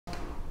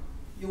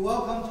you're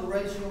welcome to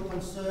raise your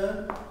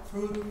concern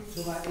through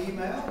to my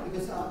email,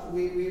 because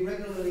we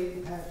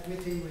regularly have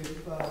meetings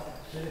with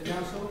the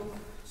council.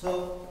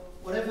 So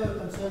whatever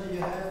concern you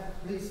have,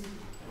 please.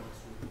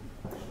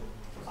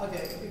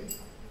 Okay.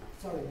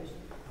 Sorry.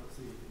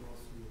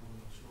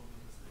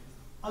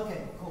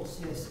 Okay, of course,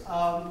 yes.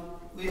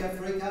 We have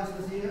 3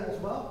 councillors here as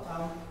well.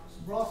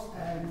 Ross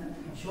and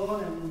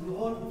Sean and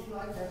Luhon, would you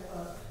like to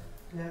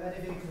have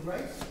anything to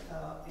raise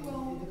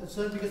in the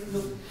concern? Because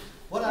look,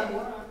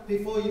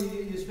 before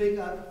you speak,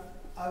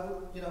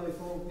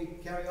 before we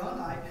carry on,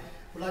 I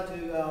would like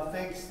to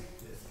thank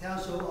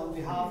Council on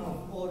behalf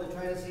of all the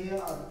traders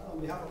here, on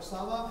behalf of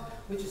Sabah,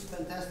 which is a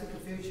fantastic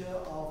future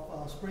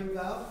of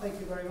Springvale. Thank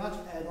you very much.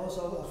 And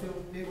also a few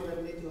people that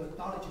we need to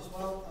acknowledge as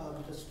well,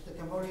 the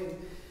Cambodian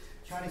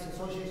Chinese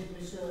Association,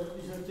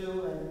 Mr.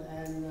 Du,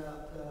 and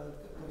the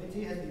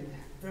committee has been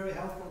very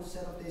helpful to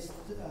set up this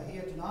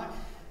here tonight,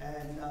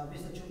 and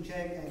Mr. Chung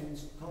Cheng and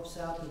Korb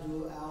South to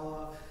do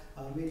our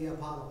media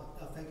part of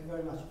it. Thank you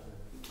very much.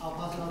 I'll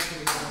pass it on to